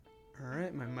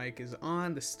mic is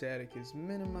on, the static is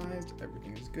minimized,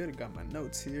 everything is good. I got my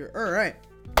notes here. All right.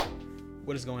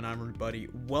 What is going on, everybody?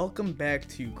 Welcome back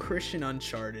to Christian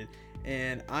Uncharted.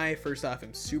 And I, first off,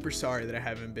 am super sorry that I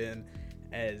haven't been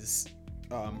as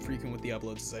frequent with the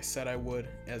uploads as I said I would,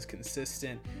 as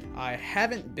consistent. I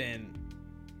haven't been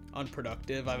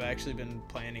unproductive. I've actually been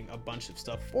planning a bunch of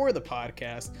stuff for the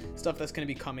podcast, stuff that's going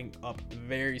to be coming up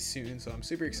very soon. So I'm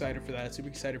super excited for that. Super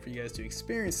excited for you guys to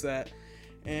experience that.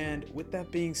 And with that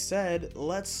being said,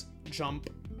 let's jump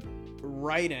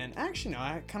right in. Actually, no,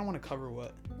 I kind of want to cover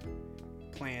what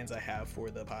plans I have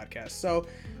for the podcast. So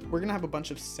we're going to have a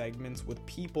bunch of segments with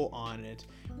people on it.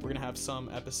 We're going to have some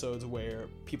episodes where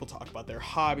people talk about their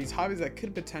hobbies that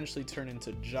could potentially turn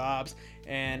into jobs.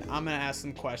 And I'm going to ask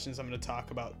them questions. I'm going to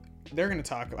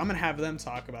have them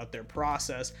talk about their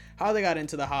process, how they got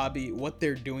into the hobby, what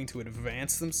they're doing to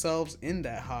advance themselves in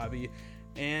that hobby,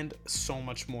 and so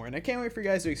much more. And I can't wait for you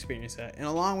guys to experience that. And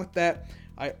along with that,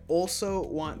 I also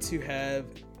want to have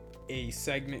a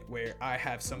segment where I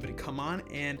have somebody come on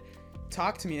and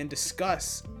talk to me and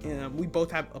discuss. We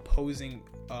both have opposing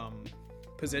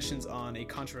positions on a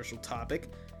controversial topic,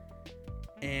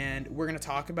 and we're going to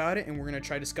talk about it, and we're going to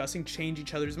try discussing, change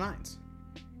each other's minds.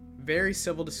 Very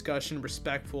civil discussion,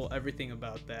 respectful, everything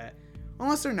about that.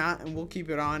 Unless they're not, and we'll keep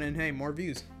it on, and hey, more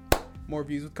views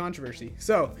with controversy.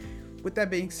 So with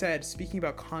that being said, speaking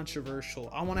about controversial,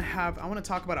 I want to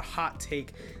talk about a hot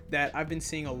take that I've been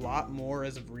seeing a lot more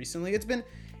as of recently. It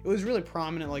was really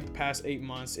prominent like the past 8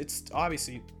 months. It's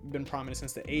obviously been prominent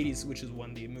since the 80s, which is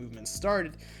when the movement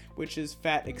started, which is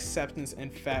fat acceptance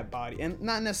and fat body. And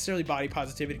not necessarily body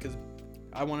positivity, because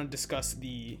I want to discuss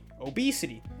the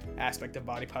obesity aspect of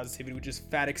body positivity, which is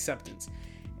fat acceptance.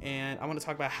 And I want to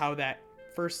talk about how that,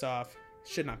 first off,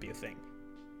 should not be a thing.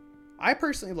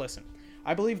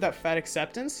 I believe that fat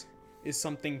acceptance is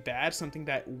something bad, something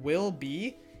that will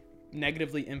be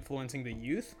negatively influencing the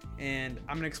youth, and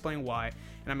I'm going to explain why,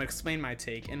 and I'm going to explain my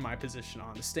take and my position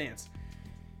on the stance.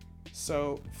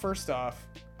 So, first off,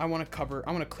 I want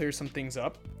to clear some things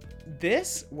up.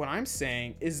 What I'm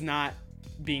saying is not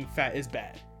being fat is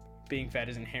bad. Being fat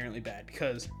is inherently bad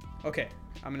because, okay,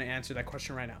 I'm going to answer that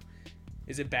question right now.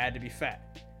 Is it bad to be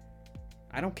fat?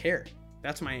 I don't care.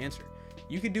 That's my answer.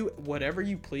 You could do whatever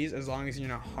you please as long as you're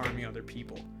not harming other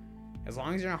people. As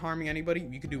long as you're not harming anybody,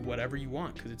 you can do whatever you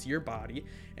want because it's your body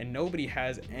and nobody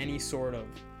has any sort of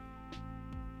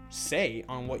say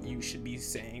on what you should be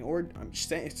saying or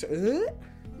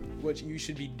what you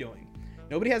should be doing.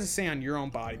 Nobody has a say on your own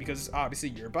body because it's obviously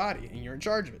your body and you're in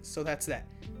charge of it. So that's that.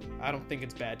 I don't think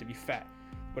it's bad to be fat.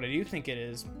 What I do think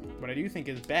is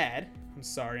bad. I'm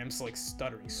sorry, I'm just like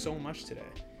stuttering so much today.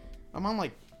 I'm on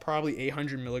like probably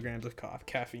 800 milligrams of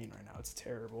caffeine right now. It's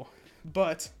terrible.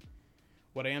 But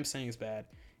what I am saying is bad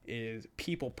is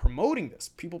people promoting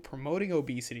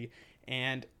obesity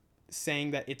and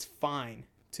saying that it's fine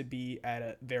to be at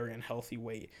a very unhealthy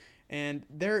weight. And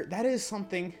that is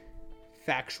something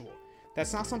factual.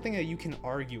 That's not something that you can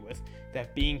argue with,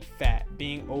 that being fat,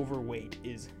 being overweight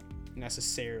is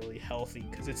necessarily healthy,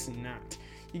 because it's not.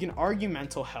 You can argue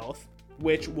mental health,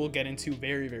 which we'll get into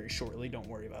very, very shortly. Don't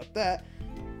worry about that.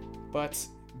 But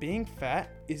being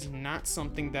fat is not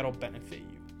something that'll benefit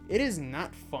you. It is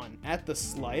not fun at the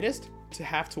slightest to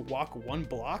have to walk one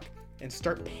block and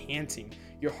start panting.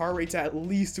 Your heart rate's at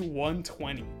least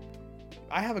 120.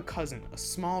 I have a cousin, a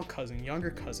small cousin, younger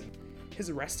cousin. His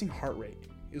resting heart rate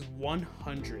is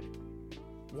 100.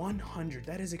 100.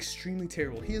 That is extremely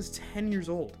terrible. He is 10 years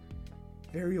old.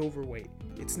 Very overweight.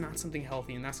 It's not something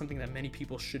healthy, and that's something that many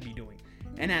people should be doing.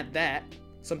 And at that,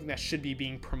 something that should be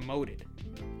being promoted.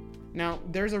 Now,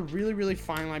 there's a really, really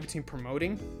fine line between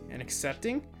promoting and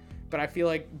accepting, but I feel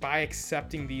like by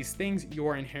accepting these things,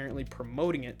 you're inherently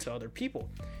promoting it to other people.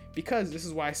 Because this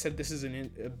is why I said this is a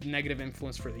negative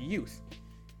influence for the youth.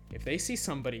 If they see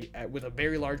somebody with a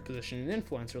very large position, an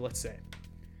influencer,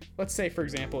 let's say, for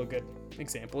example, a good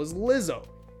example is Lizzo.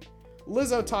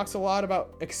 Lizzo talks a lot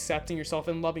about accepting yourself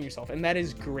and loving yourself, and that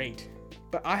is great.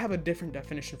 But I have a different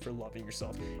definition for loving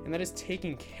yourself, and that is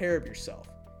taking care of yourself.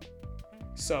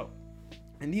 So,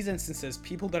 in these instances,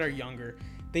 people that are younger,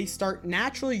 they start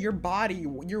naturally, your body,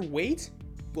 your weight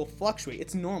will fluctuate.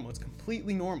 It's normal. It's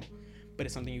completely normal, but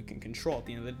it's something you can control at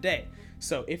the end of the day.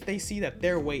 So if they see that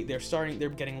their weight, they're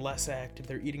getting less active,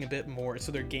 they're eating a bit more,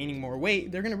 so they're gaining more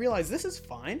weight, they're going to realize this is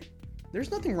fine. There's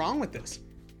nothing wrong with this.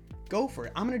 Go for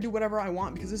it. I'm going to do whatever I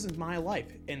want because this is my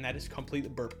life. And that is completely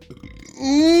burp.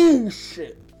 Ooh,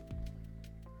 shit.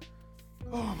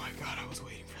 Oh my God, I was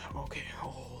waiting for that. Okay,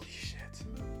 holy shit.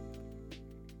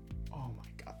 Oh my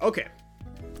God. Okay.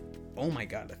 Oh my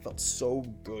God, that felt so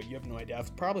good. You have no idea. I was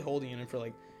probably holding it in for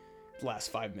like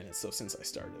last 5 minutes, so since I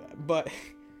started that. But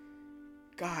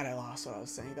God, I lost what I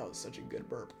was saying. That was such a good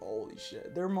burp. Holy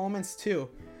shit. There are moments too,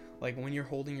 like when you're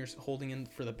holding in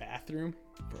for the bathroom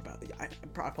for about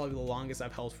probably the longest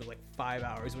I've held for like 5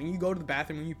 hours. When you go to the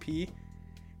bathroom, when you pee,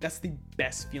 that's the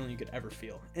best feeling you could ever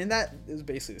feel. And that is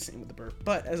basically the same with the burp.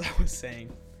 But as I was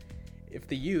saying, if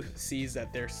the youth sees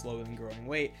that they're slowly growing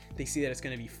weight, they see that it's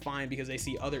going to be fine because they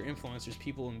see other influencers,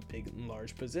 people in big and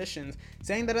large positions,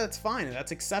 saying that that's fine and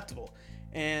that's acceptable.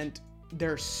 And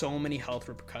there are so many health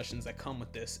repercussions that come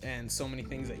with this, and so many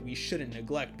things that we shouldn't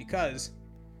neglect, because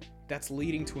that's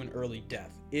leading to an early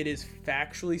death. It is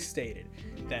factually stated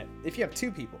that if you have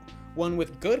two people, one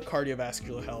with good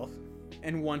cardiovascular health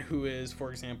and one who is,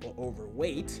 for example,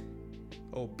 overweight,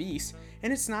 obese,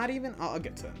 and it's not even, I'll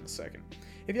get to that in a second.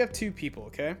 If you have two people,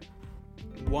 okay,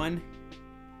 one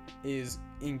is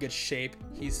in good shape,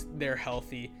 they're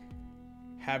healthy,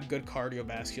 have good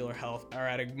cardiovascular health, are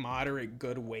at a moderate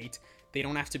good weight, they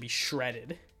don't have to be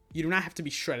shredded. You do not have to be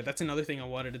shredded. That's another thing I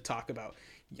wanted to talk about.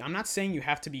 I'm not saying you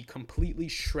have to be completely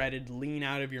shredded, lean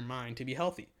out of your mind to be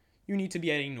healthy. You need to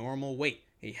be at a normal weight,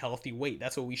 a healthy weight.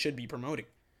 That's what we should be promoting.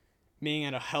 Being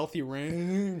at a healthy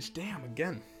range, being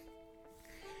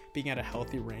at a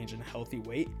healthy range and a healthy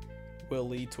weight will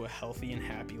lead to a healthy and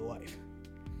happy life.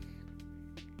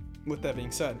 With that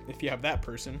being said, if you have that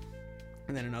person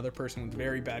and then another person with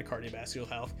very bad cardiovascular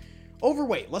health,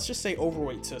 overweight, let's just say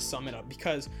overweight to sum it up,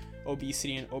 because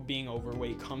obesity and being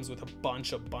overweight comes with a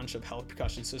bunch of health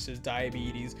repercussions such as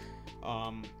diabetes,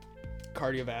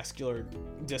 cardiovascular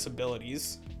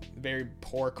disabilities, very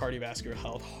poor cardiovascular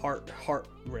health, heart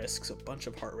risks, a bunch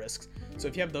of heart risks. So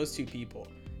if you have those two people,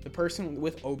 the person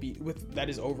that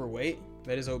is overweight,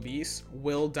 that is obese,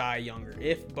 will die younger.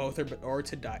 If both are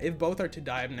to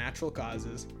die of natural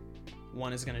causes,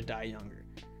 one is going to die younger.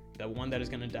 The one that is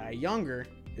going to die younger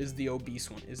is the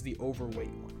obese one, is the overweight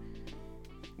one.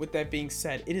 With that being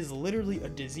said, it is literally a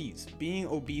disease. Being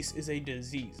obese is a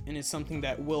disease, and it's something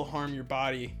that will harm your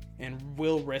body and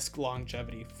will risk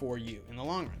longevity for you in the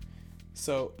long run.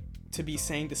 So to be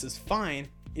saying this is fine,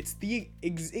 it's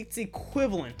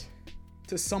equivalent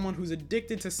to someone who's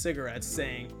addicted to cigarettes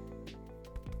saying,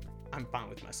 I'm fine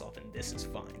with myself and this is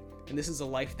fine. And this is a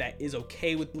life that is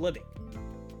okay with living.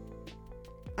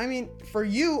 I mean, for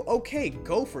you, okay,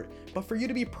 go for it. But for you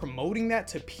to be promoting that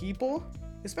to people,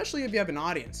 especially if you have an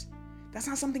audience, that's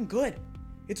not something good.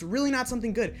 It's really not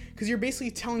something good, because you're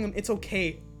basically telling them it's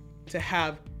okay to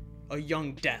have a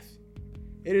young death.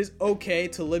 It is okay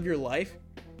to live your life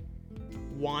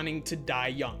wanting to die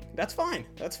young. That's fine.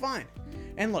 That's fine.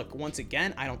 And look, once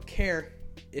again, I don't care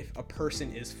if a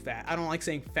person is fat. I don't like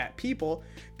saying fat people,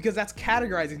 because that's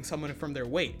categorizing someone from their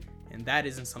weight, and that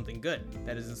isn't something good.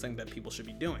 That isn't something that people should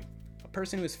be doing. A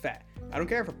person who is fat, I don't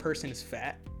care if a person is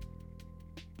fat.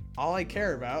 All I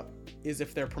care about is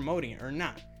if they're promoting it or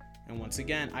not. And once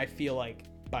again, I feel like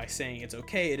by saying it's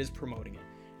okay, it is promoting it.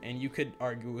 And you could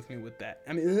argue with me with that.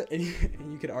 I mean,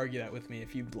 and you could argue that with me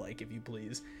if you'd like, if you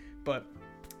please. But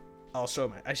I'll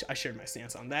show I shared my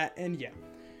stance on that. And yeah,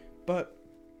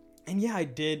 I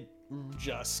did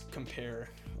just compare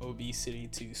obesity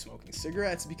to smoking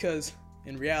cigarettes, because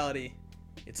in reality,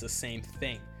 it's the same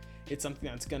thing. It's something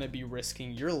that's going to be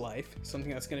risking your life,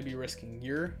 something that's going to be risking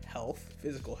your health,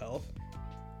 physical health,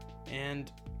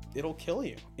 and it'll kill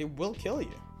you. It will kill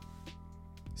you.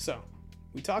 So,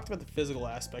 we talked about the physical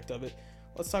aspect of it.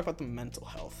 Let's talk about the mental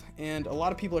health. And a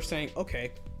lot of people are saying,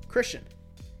 okay, Christian,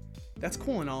 that's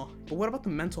cool and all, but what about the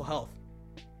mental health?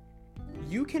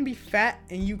 You can be fat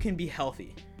and you can be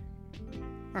healthy.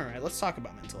 All right, let's talk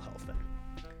about mental health then.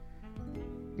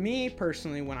 Me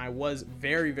personally, when I was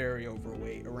very, very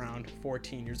overweight, around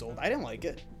 14 years old, I didn't like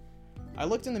it. I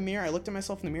looked at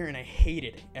myself in the mirror and I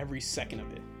hated every second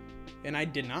of it. And I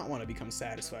did not want to become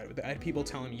satisfied with it. I had people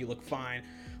telling me, you look fine,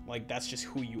 like that's just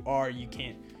who you are, you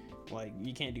can't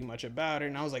do much about it.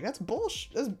 And I was like, that's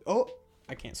bullshit.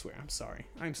 I can't swear.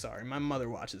 I'm sorry. My mother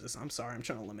watches this. I'm sorry. I'm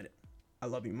trying to limit it. I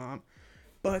love you, Mom.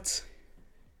 But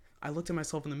I looked at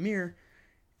myself in the mirror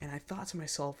and I thought to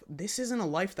myself, this isn't a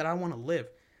life that I want to live.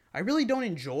 I really don't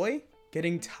enjoy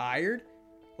getting tired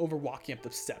over walking up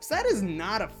the steps. That is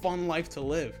not a fun life to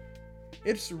live.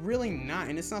 It's really not,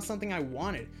 and it's not something I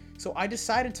wanted. So I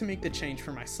decided to make the change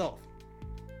for myself.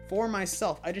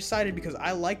 I decided, because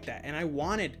I liked that and I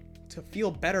wanted to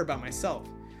feel better about myself.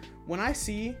 When I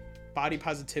see body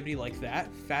positivity like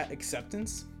that, fat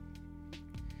acceptance,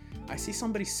 I see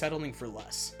somebody settling for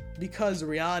less, because the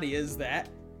reality is that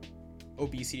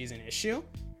obesity is an issue,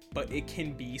 but it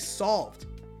can be solved.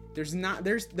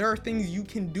 There are things you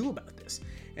can do about this.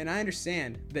 And I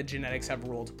understand that genetics have a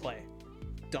role to play.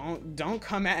 don't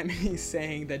come at me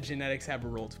saying that genetics have a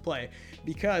role to play,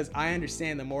 because I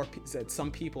understand that some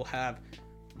people have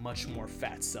much more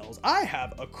fat cells. I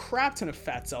have a crap ton of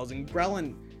fat cells, and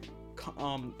ghrelin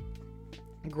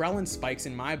spikes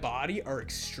in my body are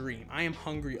extreme. I am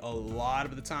hungry a lot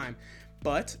of the time,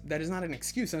 but that is not an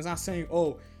excuse. It's not saying,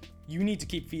 oh, you need to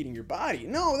keep feeding your body.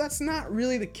 No, that's not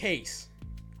really the case.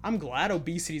 I'm glad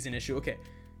obesity is an issue. Okay,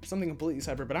 something completely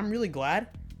separate, but I'm really glad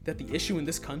that the issue in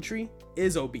this country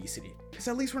is obesity, because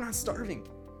at least we're not starving.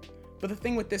 But the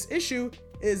thing with this issue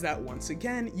is that, once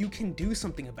again, you can do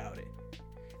something about it.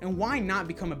 And why not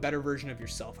become a better version of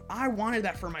yourself? I wanted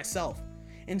that for myself.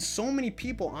 And so many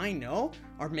people I know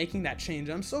are making that change.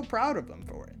 I'm so proud of them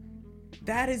for it.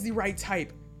 That is the right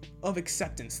type of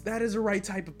acceptance. That is the right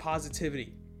type of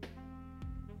positivity.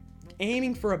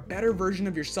 Aiming for a better version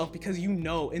of yourself because you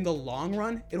know in the long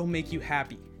run, it'll make you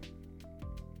happy.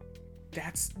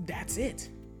 That's it.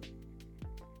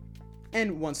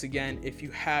 And once again, if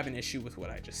you have an issue with what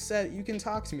I just said, you can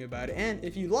talk to me about it. And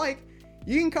if you like,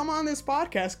 you can come on this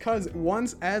podcast, because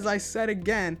once, as I said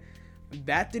again,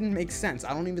 that didn't make sense.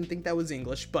 I don't even think that was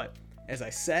English, but as I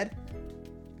said,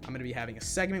 I'm going to be having a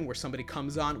segment where somebody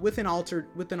comes on with an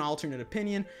alternate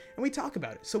opinion, and we talk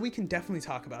about it. So we can definitely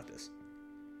talk about this.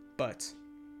 But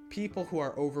people who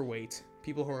are overweight,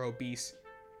 people who are obese,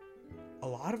 a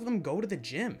lot of them go to the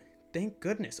gym. Thank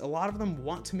goodness. A lot of them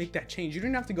want to make that change. You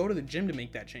don't have to go to the gym to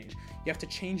make that change. You have to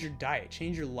change your diet,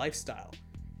 change your lifestyle.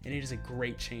 And it is a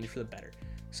great change for the better.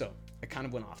 So I kind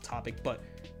of went off topic, but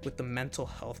with the mental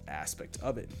health aspect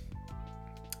of it,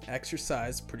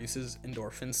 exercise produces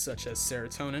endorphins such as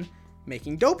serotonin,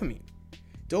 making dopamine.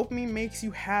 Dopamine makes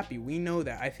you happy. We know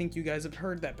that. I think you guys have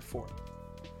heard that before.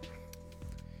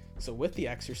 So with the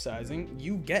exercising,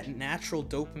 you get natural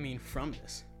dopamine from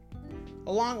this.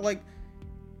 Along, like,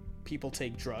 people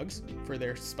take drugs for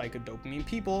their spike of dopamine.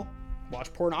 People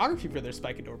watch pornography for their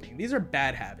spike of dopamine. These are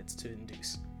bad habits to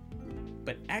induce.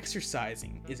 But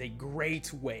exercising is a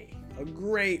great way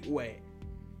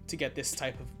to get these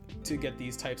types of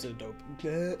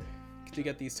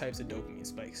dopamine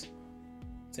spikes.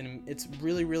 It's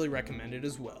really, really recommended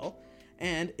as well.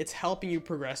 And it's helping you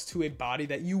progress to a body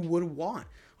that you would want,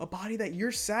 a body that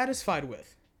you're satisfied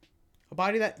with, a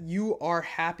body that you are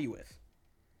happy with.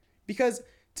 Because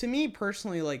to me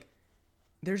personally, like,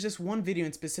 there's this one video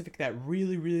in specific that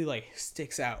really, really, like,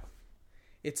 sticks out.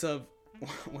 It's of,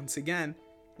 once again,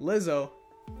 Lizzo,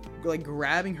 like,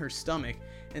 grabbing her stomach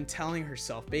and telling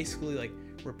herself, basically, like,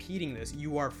 repeating this: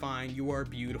 you are fine, you are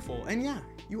beautiful. And yeah,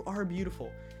 you are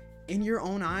beautiful. In your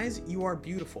own eyes, you are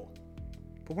beautiful.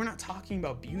 But we're not talking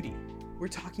about beauty. We're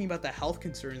talking about the health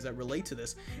concerns that relate to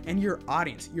this, and your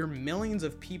audience, your millions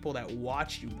of people that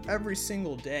watch you every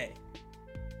single day.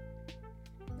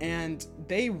 And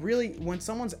they really, when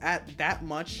someone's at that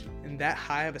much and that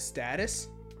high of a status,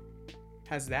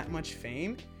 has that much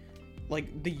fame,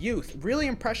 like the youth, really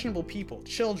impressionable people,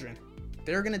 children,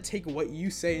 they're going to take what you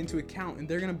say into account, and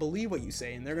they're going to believe what you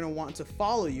say, and they're going to want to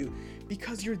follow you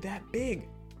because you're that big.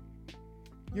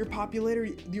 Your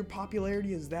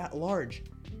popularity is that large.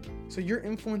 So you're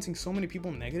influencing so many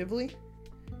people negatively,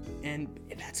 and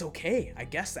that's okay. I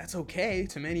guess that's okay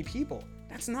to many people.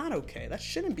 That's not okay. That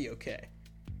shouldn't be okay.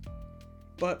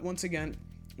 But once again,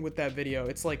 with that video,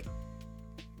 it's like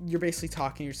you're basically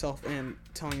talking to yourself and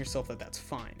telling yourself that that's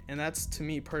fine. And that's, to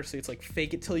me personally, it's like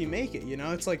fake it till you make it, you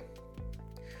know? It's like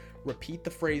repeat the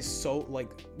phrase so,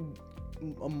 like,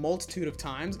 a multitude of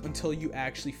times until you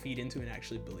actually feed into it and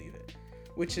actually believe it.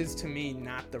 Which is, to me,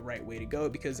 not the right way to go,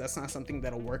 because that's not something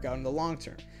that'll work out in the long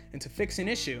term. And to fix an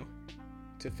issue,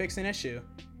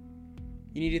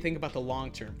 you need to think about the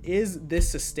long term. Is this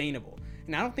sustainable?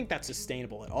 And I don't think that's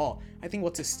sustainable at all. I think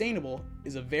what's sustainable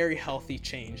is a very healthy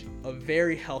change, a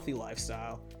very healthy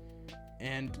lifestyle.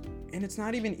 And it's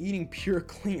not even eating pure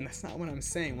clean. That's not what I'm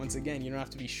saying. Once again, you don't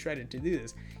have to be shredded to do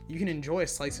this. You can enjoy a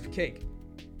slice of cake,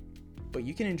 but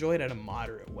you can enjoy it at a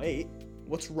moderate weight.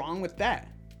 What's wrong with that?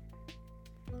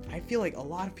 I feel like a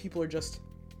lot of people are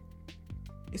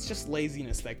it's just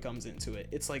laziness that comes into it.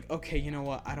 It's like, okay, you know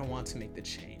what? I don't want to make the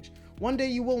change. One day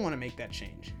you will want to make that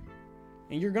change.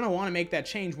 And you're going to want to make that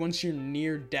change once you're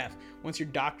near death, once your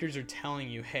doctors are telling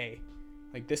you, hey,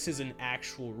 like, this is an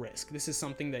actual risk. This is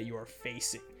something that you are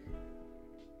facing.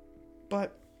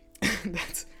 But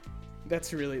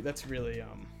that's really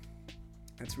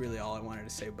all I wanted to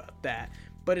say about that.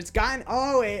 But it's gotten,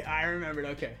 oh wait, I remembered.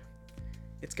 Okay.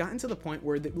 It's gotten to the point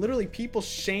where literally people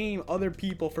shame other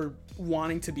people for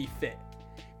wanting to be fit.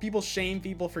 People shame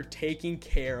people for taking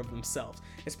care of themselves,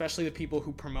 especially the people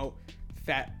who promote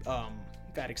fat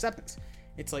acceptance.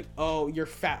 It's like, oh, you're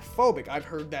fat phobic. I've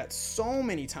heard that so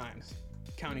many times.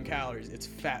 counting calories. It's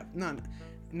fat, not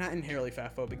inherently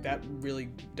fat phobic. That really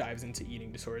dives into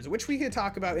eating disorders, which we could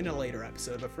talk about in a later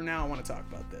episode. But for now, I want to talk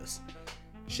about this.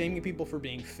 Shaming people for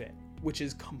being fit, which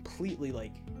is completely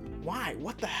like, why?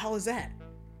 What the hell is that?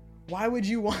 Why would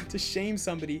you want to shame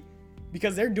somebody?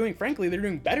 Because they're doing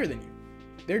better than you.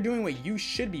 They're doing what you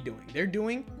should be doing. They're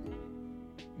doing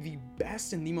the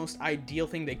best and the most ideal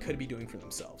thing they could be doing for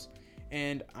themselves.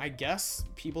 And I guess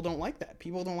people don't like that.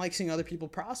 People don't like seeing other people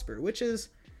prosper, which is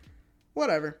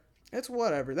whatever. It's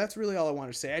whatever. That's really all I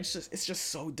want to say. It's just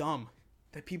so dumb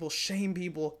that people shame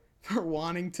people for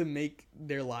wanting to make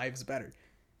their lives better.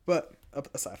 But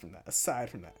aside from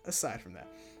that,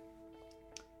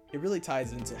 it really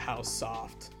ties into how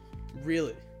soft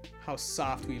we've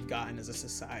gotten as a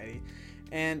society.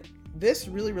 And this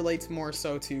really relates more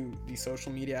so to the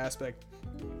social media aspect.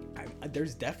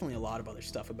 There's definitely a lot of other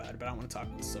stuff about it, but I want to talk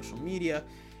about social media.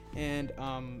 And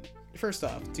first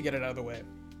off, to get it out of the way,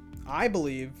 I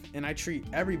believe and I treat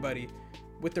everybody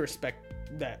with the respect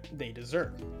that they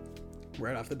deserve.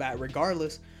 Right off the bat,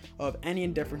 regardless of any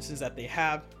indifferences that they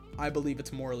have, I believe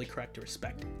it's morally correct to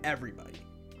respect everybody.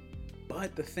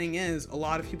 But the thing is, a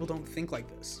lot of people don't think like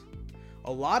this.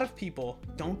 A lot of people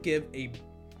don't give a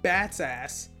rat's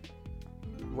ass,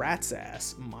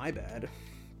 my bad,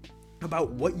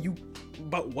 about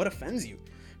what offends you.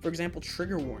 For example,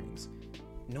 trigger warnings.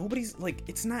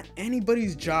 It's not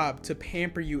anybody's job to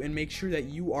pamper you and make sure that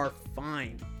you are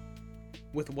fine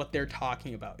with what they're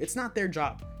talking about. It's not their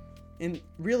job. And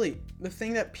really, the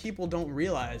thing that people don't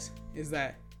realize is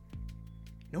that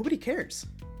nobody cares.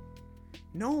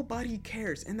 Nobody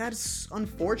cares. And that's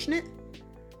unfortunate,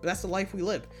 but that's the life we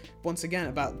live. Once again,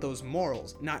 about those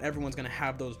morals. Not everyone's going to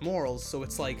have those morals. So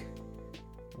it's like,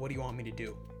 what do you want me to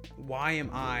do? Why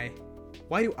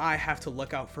do I have to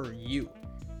look out for you?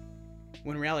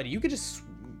 When in reality, you could just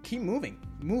keep moving.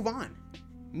 Move on.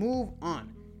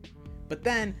 But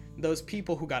then those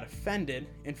people who got offended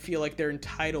and feel like they're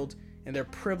entitled and they're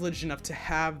privileged enough to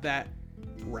have that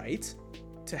right,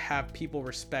 to have people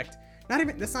respect.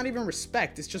 That's not even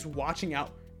respect. It's just watching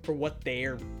out for what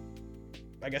they're,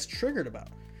 I guess, triggered about.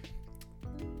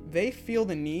 They feel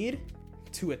the need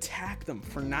to attack them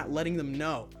for not letting them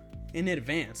know in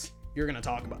advance you're going to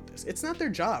talk about this. It's not their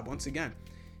job. Once again,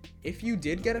 if you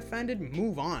did get offended,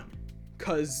 move on,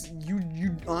 because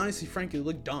you honestly, frankly,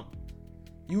 look dumb.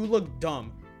 You look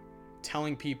dumb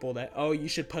telling people that, oh, you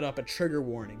should put up a trigger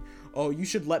warning. Oh, you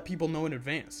should let people know in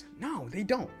advance. No, they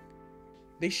don't.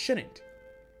 They shouldn't.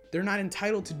 They're not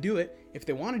entitled to do it. If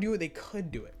they want to do it, they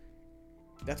could do it.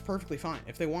 That's perfectly fine.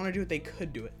 If they want to do it, they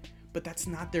could do it. But that's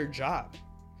not their job.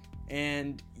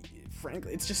 And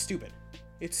frankly, it's just stupid.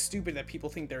 It's stupid that people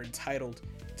think they're entitled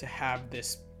to have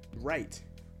this right.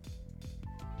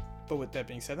 But with that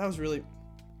being said,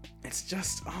 it's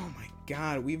just, oh my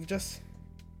God,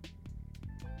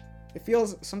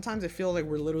 sometimes it feels like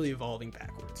we're literally evolving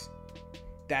backwards.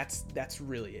 That's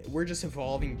really it. We're just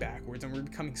evolving backwards and we're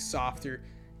becoming softer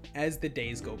as the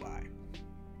days go by.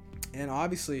 And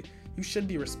obviously, you should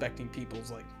be respecting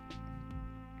people's, I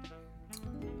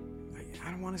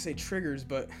don't want to say triggers,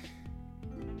 but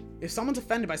if someone's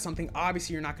offended by something,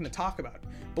 obviously you're not going to talk about it.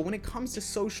 But when it comes to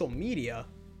social media,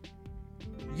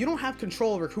 you don't have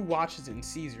control over who watches it and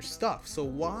sees your stuff. So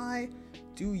why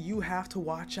do you have to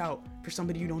watch out for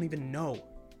somebody you don't even know?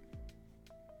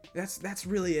 That's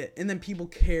really it. And then people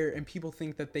care and people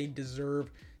think that they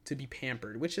deserve to be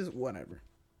pampered, which is whatever.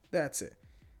 That's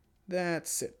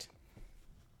it.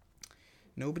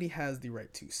 Nobody has the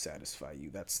right to satisfy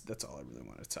you. That's all I really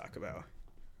want to talk about.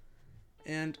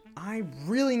 And I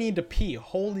really need to pee.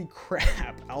 Holy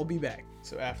crap. I'll be back.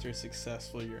 So after a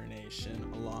successful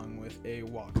urination, along with a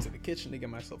walk to the kitchen to get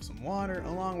myself some water,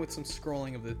 along with some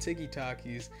scrolling of the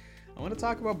Tiki-Takis, I want to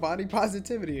talk about body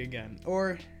positivity again.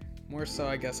 Or more so,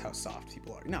 I guess, how soft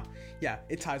people are. No, yeah,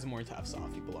 it ties more into how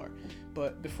soft people are.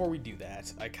 But before we do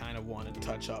that, I kind of want to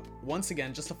touch up, once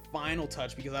again, just a final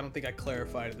touch, because I don't think I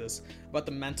clarified this, about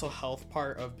the mental health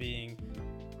part of being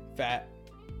fat.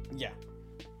 Yeah.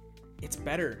 It's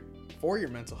better for your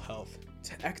mental health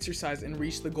to exercise and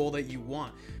reach the goal that you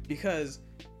want, because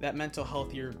that mental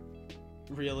health you're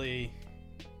really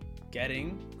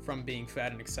getting from being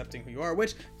fat and accepting who you are,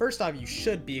 which first off, you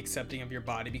should be accepting of your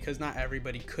body, because not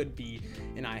everybody could be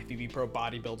an IFBB pro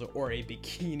bodybuilder or a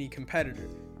bikini competitor.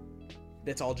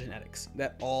 That's all genetics.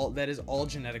 That is all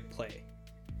genetic play.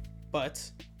 But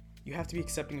you have to be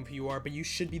accepting of who you are, but you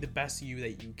should be the best you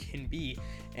that you can be,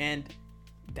 and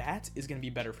that is going to be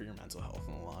better for your mental health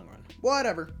in the long run.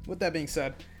 Whatever. With that being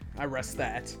said, I rest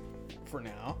that for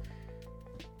now.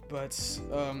 But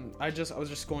I was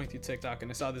just going through TikTok and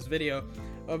I saw this video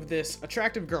of this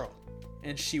attractive girl.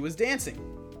 and she was dancing.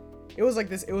 It was like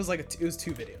this. It was 2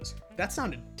 videos. That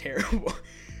sounded terrible.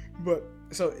 But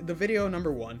so the video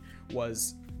number 1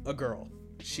 was a girl.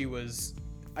 She was,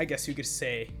 I guess you could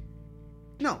say,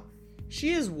 no,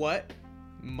 she is what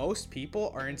most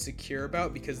people are insecure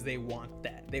about because they want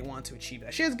that. They want to achieve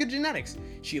that. She has good genetics.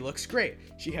 She looks great.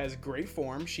 She has great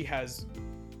form. She has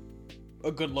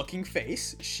a good looking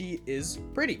face. She is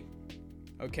pretty.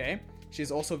 Okay? She's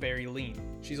also very lean.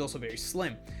 She's also very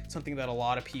slim. Something that a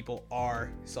lot of people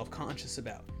are self-conscious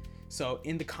about. So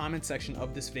in the comment section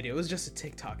of this video, it was just a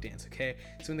TikTok dance, okay?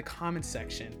 So in the comment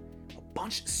section,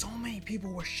 so many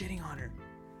people were shitting on her.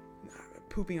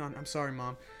 I'm sorry,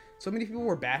 Mom. So many people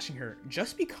were bashing her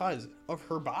just because of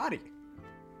her body.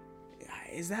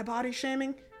 Is that body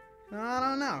shaming? I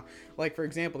don't know. Like, for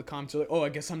example, the comments are like, oh, I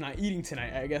guess I'm not eating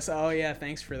tonight. I guess, oh yeah,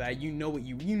 thanks for that. You knew what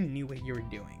you were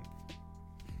doing.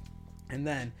 And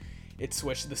then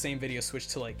the same video switched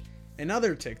to like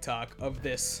another TikTok of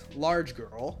this large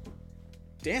girl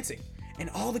dancing. And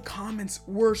all the comments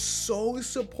were so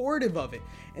supportive of it.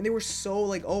 And they were so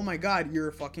like, oh my God, you're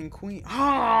a fucking queen.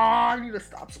 I need to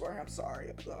stop swearing. I'm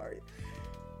sorry.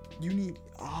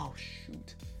 Oh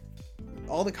shoot.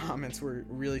 All the comments were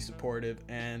really supportive,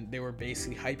 and they were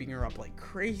basically hyping her up like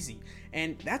crazy.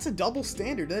 And that's a double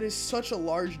standard. That is such a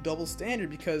large double standard,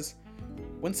 because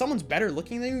when someone's better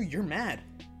looking than you, you're mad.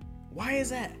 Why is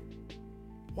that?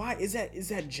 Why is that? Is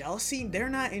that jealousy? They're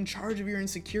not in charge of your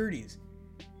insecurities.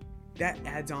 That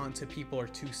adds on to people are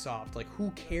too soft. Like,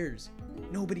 who cares?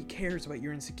 Nobody cares about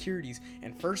your insecurities.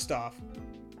 And first off,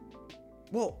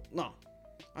 well, no,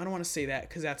 I don't want to say that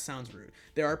because that sounds rude.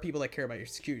 There are people that care about your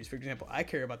insecurities. For example, I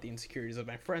care about the insecurities of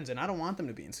my friends, and I don't want them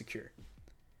to be insecure.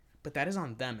 But that is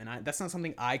on them, and that's not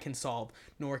something I can solve,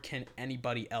 nor can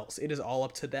anybody else. It is all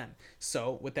up to them.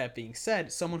 So, with that being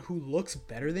said, someone who looks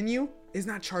better than you is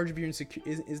not in charge of your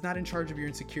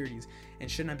insecurities,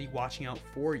 and should not be watching out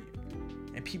for you.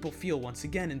 And people feel, once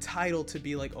again, entitled to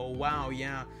be like, oh wow,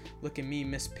 yeah, look at me,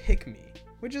 Miss Pick Me.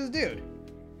 Which is, dude,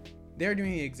 they're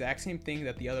doing the exact same thing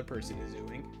that the other person is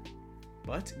doing,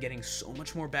 but getting so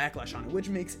much more backlash on it, which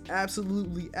makes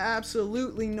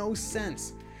absolutely no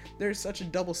sense. There's such a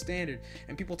double standard,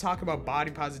 and people talk about body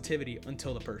positivity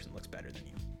until the person looks better than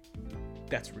you.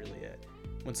 That's really it.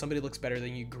 When somebody looks better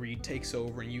than you, greed takes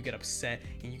over, and you get upset,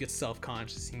 and you get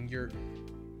self-conscious, and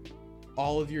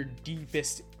all of your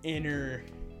deepest inner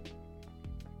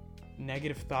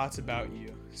negative thoughts about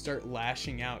you start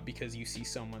lashing out because you see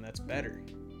someone that's better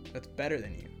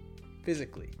than you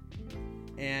physically.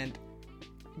 And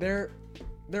there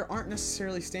aren't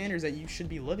necessarily standards that you should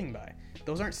be living by.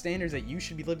 Those aren't standards that you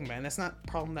should be living by. And that's not a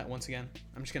problem that, once again,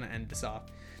 I'm just going to end this off.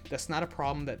 That's not a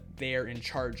problem that they're in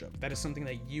charge of. That is something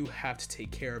that you have to take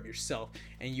care of yourself.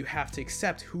 And you have to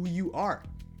accept who you are.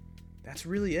 That's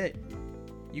really it.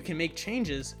 You can make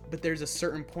changes, but there's a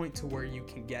certain point to where you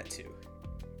can get to.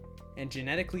 And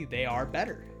genetically, they are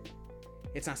better.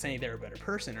 It's not saying they're a better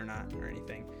person or not or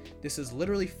anything. This is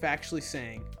literally factually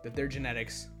saying that their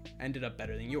genetics ended up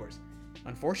better than yours.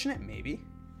 Unfortunate, maybe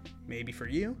for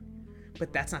you,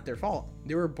 but that's not their fault.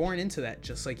 They were born into that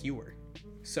just like you were.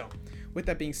 So, with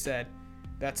that being said,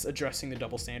 that's addressing the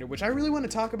double standard, which I really want to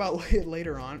talk about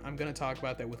later on. I'm going to talk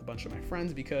about that with a bunch of my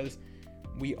friends because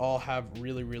we all have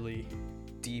really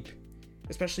deep,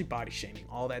 especially body shaming,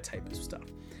 all that type of stuff.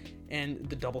 And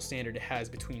the double standard it has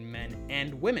between men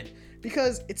and women,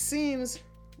 because it seems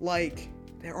like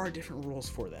there are different rules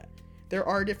for that. There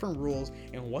are different rules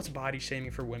in what's body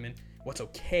shaming for women, what's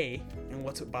okay, and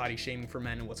what's body shaming for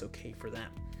men, and what's okay for them.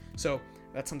 So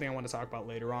that's something I want to talk about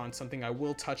later on, something I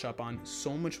will touch up on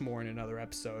so much more in another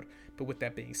episode. But with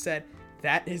that being said,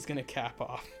 that is going to cap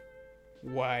off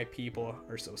why people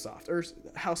are so soft, or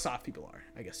how soft people are,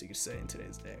 I guess you could say, in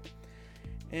today's day.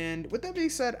 And with that being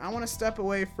said, I want to step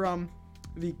away from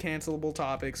the cancelable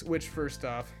topics, which, first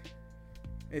off,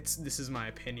 this is my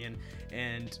opinion,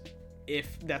 and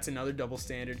if that's another double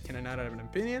standard, can I not have an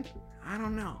opinion? I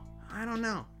don't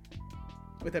know.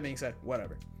 With that being said,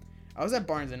 whatever. I was at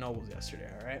Barnes & Noble's yesterday,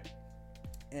 alright?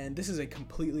 And this is a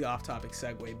completely off-topic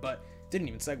segue, but didn't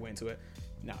even segue into it.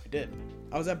 No, I did.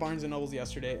 I was at Barnes & Noble's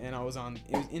yesterday, and I was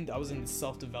in the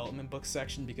self-development book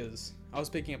section because I was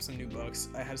picking up some new books.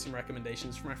 I had some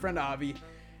recommendations from my friend Avi,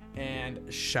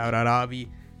 and shout out Avi,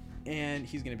 and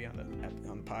he's gonna be on the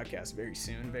podcast very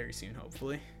soon,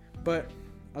 hopefully. But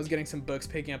I was getting some books,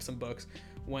 picking up some books,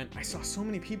 when I saw so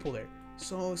many people there,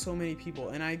 so many people,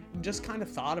 and I just kind of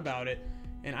thought about it.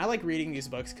 And I like reading these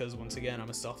books because, once again, I'm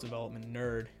a self-development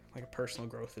nerd, like a personal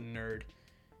growth nerd,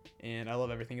 and I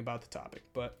love everything about the topic.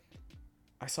 But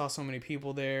I saw so many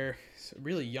people there,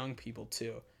 really young people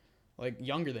too, like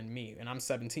younger than me, and I'm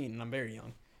 17 and I'm very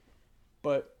young.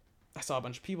 But I saw a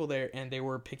bunch of people there, and they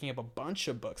were picking up a bunch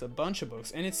of books,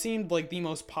 and it seemed like the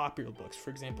most popular books. For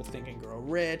example, Think and Grow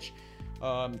Rich,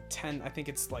 10, I think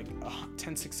it's like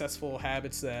 10 successful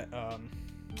habits that,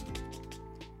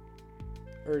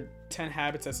 or 10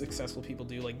 habits that successful people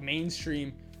do, like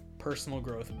mainstream personal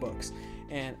growth books.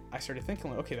 And I started thinking,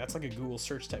 like, okay, that's like a Google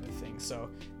search type of thing. So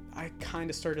I kind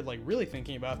of started like really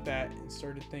thinking about that, and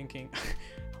started thinking,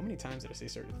 how many times did I say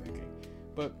started thinking?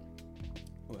 But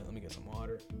wait, let me get some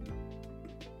water.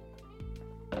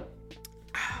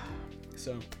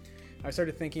 So I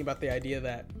started thinking about the idea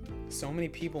that so many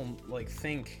people like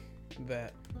think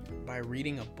that by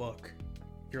reading a book,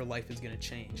 your life is going to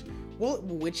change. Well,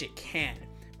 which it can,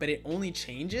 but it only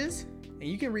changes, and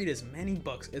you can read as many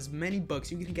books.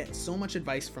 You can get so much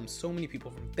advice from so many people,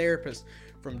 from therapists,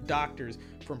 from doctors,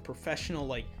 from professional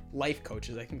like life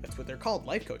coaches. I think that's what they're called,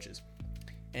 life coaches.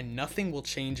 And nothing will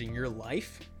change in your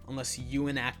life unless you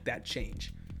enact that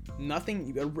change.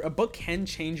 A book can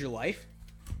change your life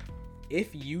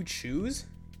if you choose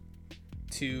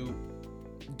to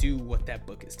do what that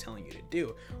book is telling you to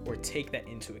do, or take that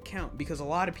into account. Because a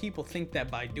lot of people think that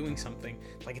by doing something,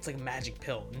 like it's like a magic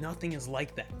pill. Nothing is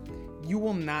like that. You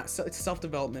will not, it's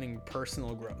self-development and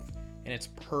personal growth, and it's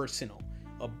personal.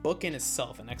 A book in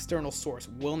itself, an external source,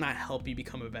 will not help you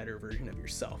become a better version of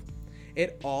yourself.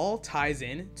 It all ties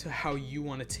in to how you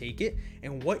want to take it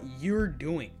and what you're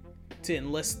doing to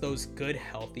enlist those good,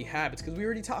 healthy habits. Because we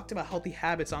already talked about healthy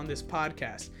habits on this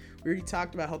podcast. We already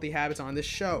talked about healthy habits on this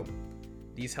show.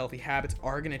 These healthy habits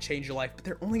are going to change your life, but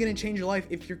they're only going to change your life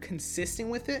if you're consistent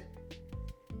with it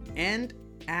and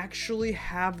actually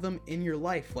have them in your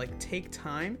life. Like, take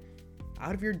time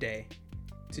out of your day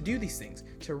to do these things,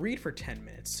 to read for 10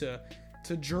 minutes, to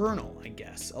journal, I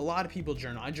guess. A lot of people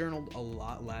journal. I journaled a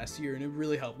lot last year, and it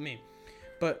really helped me.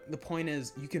 But the point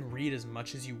is, you can read as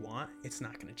much as you want. It's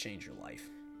not going to change your life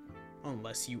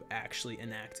unless you actually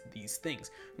enact these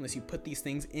things, unless you put these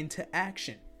things into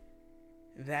action.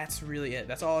 That's really it.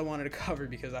 That's all I wanted to cover,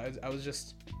 because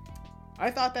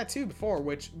I thought that too before,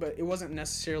 but it wasn't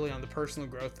necessarily on the personal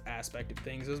growth aspect of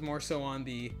things. It was more so on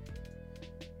the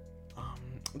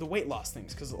weight loss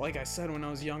things. Because like I said, when I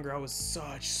was younger, I was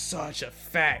such a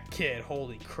fat kid.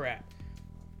 Holy crap.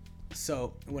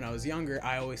 So when I was younger,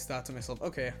 I always thought to myself,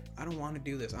 okay, I don't want to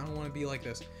do this. I don't want to be like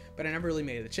this. But I never really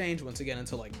made the change once again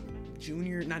until like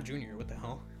what the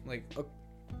hell? Like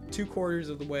 2/4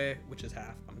 of the way, which is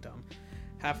half. I'm dumb.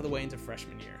 Half of the way into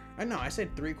freshman year. I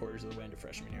said 3/4 of the way into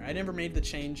freshman year. I never made the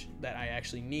change that I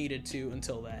actually needed to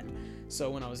until then. So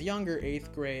when I was younger,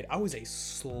 8th grade, I was a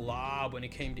slob when it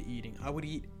came to eating. I would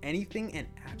eat anything and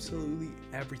absolutely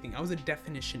everything. I was a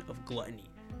definition of gluttony.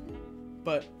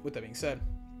 But with that being said,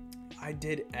 I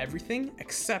did everything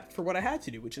except for what I had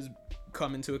to do, which is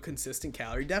come into a consistent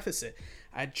calorie deficit.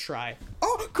 I'd try.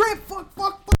 Oh, cramp!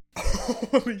 Fuck!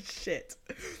 Holy shit!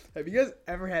 Have you guys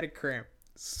ever had a cramp?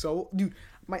 So, dude,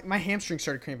 my hamstring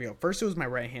started cramping up. First, it was my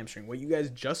right hamstring. What you guys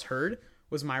just heard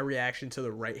was my reaction to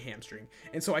the right hamstring.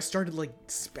 And so I started like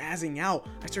spazzing out.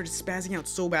 I started spazzing out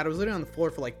so bad. I was literally on the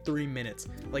floor for like 3 minutes,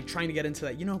 like trying to get into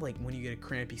that, like when you get a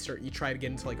cramp, you try to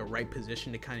get into like a right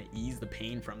position to kind of ease the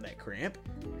pain from that cramp.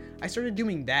 I started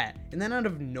doing that. And then out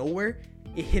of nowhere,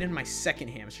 it hit in my second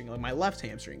hamstring, like my left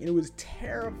hamstring. And it was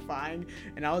terrifying.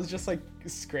 And I was just like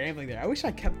scrambling there. I wish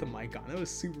I kept the mic on. That was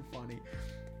super funny.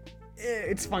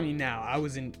 It's funny now. I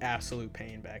was in absolute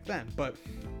pain back then. But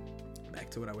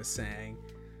back to what I was saying.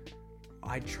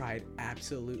 I tried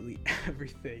absolutely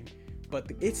everything,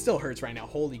 but it still hurts right now.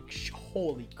 Holy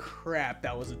crap,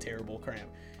 that was a terrible cramp.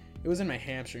 It was in my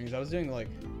hamstrings. I was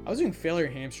doing failure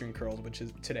hamstring curls, which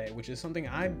is something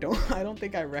I don't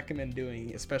think I recommend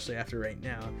doing, especially after right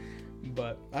now.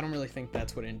 But I don't really think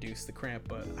that's what induced the cramp,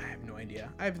 but I have no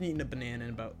idea. I haven't eaten a banana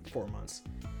in about 4 months.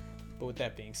 But with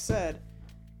that being said,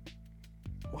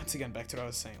 once again, back to what I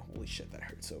was saying. Holy shit, that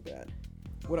hurt so bad.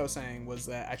 What I was saying was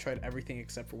that I tried everything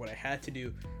except for what I had to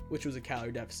do, which was a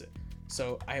calorie deficit.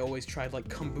 So I always tried like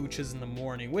kombuchas in the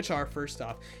morning, which are, first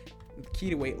off, the key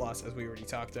to weight loss, as we already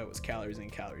talked about, was calories in,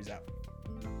 calories out.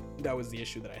 That was the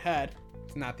issue that I had.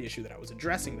 It's not the issue that I was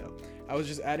addressing, though. I was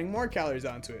just adding more calories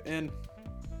onto it. And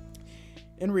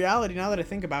in reality, now that I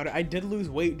think about it, I did lose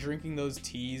weight drinking those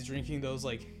teas, drinking those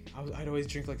I'd always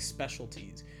drink like special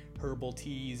teas, herbal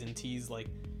teas and teas like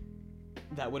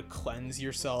that would cleanse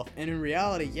yourself. And in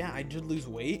reality, yeah, I did lose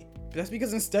weight, but that's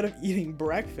because instead of eating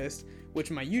breakfast,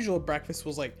 which my usual breakfast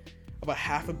was like about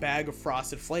half a bag of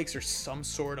Frosted Flakes or some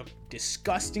sort of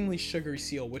disgustingly sugary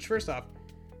cereal, which first off,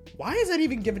 why is that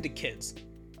even given to kids?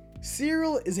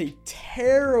 Cereal is a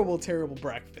terrible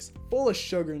breakfast, full of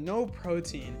sugar, no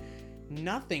protein,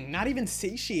 Nothing. Not even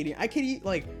satiating. I could eat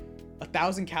like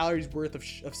 1,000 calories worth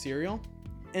of cereal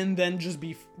and then just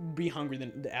be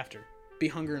hungry after. Be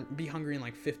hungry in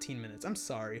like 15 minutes. I'm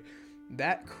sorry.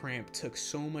 That cramp took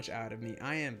so much out of me.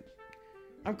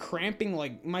 I'm cramping,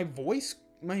 like my voice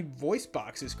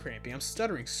box is cramping. I'm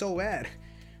stuttering so bad.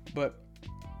 But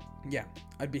yeah,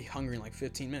 I'd be hungry in like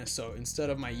 15 minutes. So instead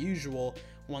of my usual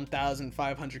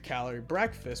 1,500 calorie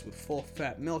breakfast with full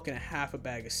fat milk and a half a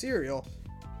bag of cereal,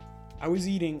 I was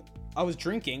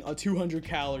drinking a 200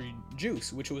 calorie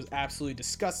juice, which was absolutely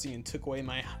disgusting and took away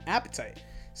my appetite.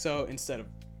 So instead of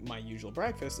my usual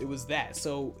breakfast, it was that.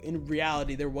 So in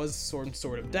reality, there was some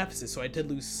sort of deficit, so I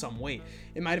did lose some weight.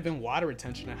 It might have been water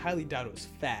retention. I highly doubt it was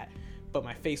fat, but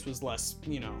my face was less,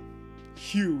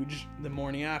 huge the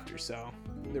morning after, so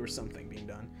there was something being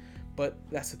done. But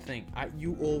that's the thing.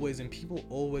 People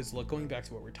always look, going back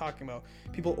to what we're talking about,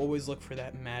 people always look for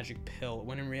that magic pill,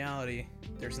 when in reality,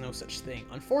 there's no such thing.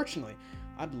 Unfortunately,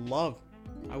 I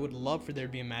would love for there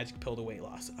to be a magic pill to weight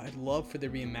loss. I'd love for there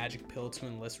to be a magic pill to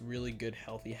enlist really good,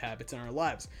 healthy habits in our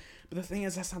lives. But the thing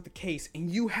is, that's not the case.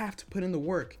 And you have to put in the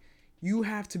work. You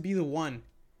have to be the one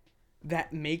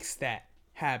that makes that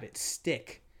habit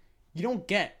stick. You don't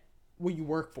get what you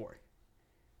work for.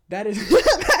 That is...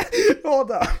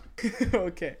 Hold up.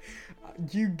 Okay.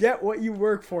 You get what you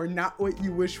work for, not what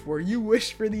you wish for. You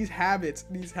wish for these habits,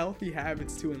 these healthy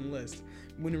habits to enlist.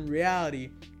 When in reality,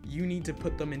 you need to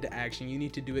put them into action. You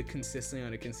need to do it consistently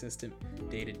on a consistent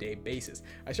day-to-day basis.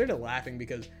 I started laughing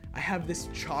because I have this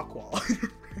chalk wall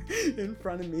in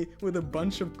front of me with a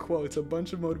bunch of quotes, a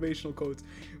bunch of motivational quotes,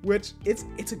 which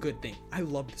it's a good thing. I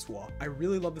love this wall. I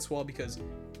really love this wall because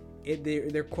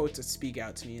they're quotes that speak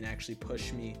out to me and actually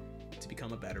push me to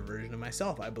become a better version of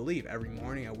myself. I believe every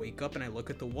morning I wake up and I look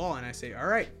at the wall and I say, all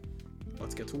right,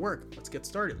 let's get to work. Let's get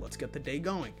started. Let's get the day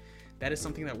going. That is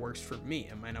something that works for me.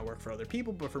 It might not work for other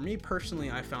people, but for me personally,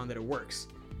 I found that it works.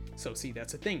 So see,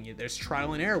 that's the thing. There's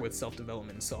trial and error with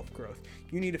self-development and self-growth.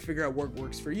 You need to figure out what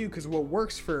works for you, because what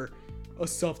works for a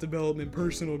self-development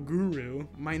personal guru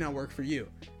might not work for you.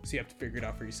 So you have to figure it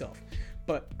out for yourself.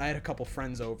 But I had a couple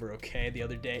friends over, the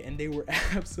other day, and they were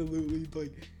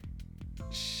absolutely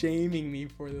shaming me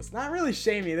for this. Not really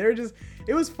shaming. They were just,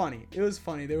 it was funny.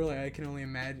 They were like, I can only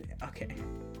imagine. Okay,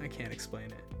 I can't explain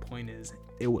it. Point is,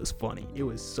 it was funny. It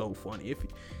was so funny. If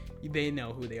they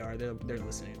know who they are, they're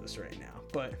listening to this right now.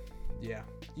 But yeah,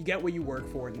 you get what you work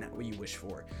for, not what you wish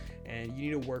for, and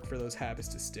you need to work for those habits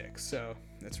to stick. So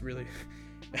that's really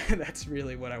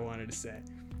what I wanted to say.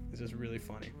 This is really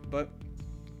funny. But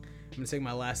I'm gonna take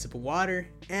my last sip of water,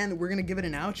 and we're gonna give it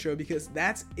an outro because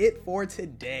that's it for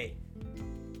today.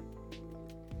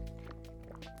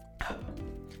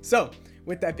 So,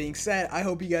 with that being said, I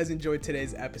hope you guys enjoyed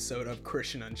today's episode of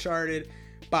Christian Uncharted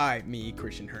by me,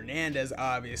 Christian Hernandez,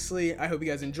 obviously. I hope you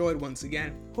guys enjoyed once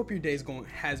again. Hope your day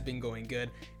has been going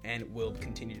good and will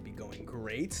continue to be going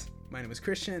great. My name is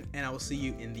Christian, and I will see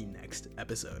you in the next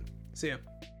episode. See ya.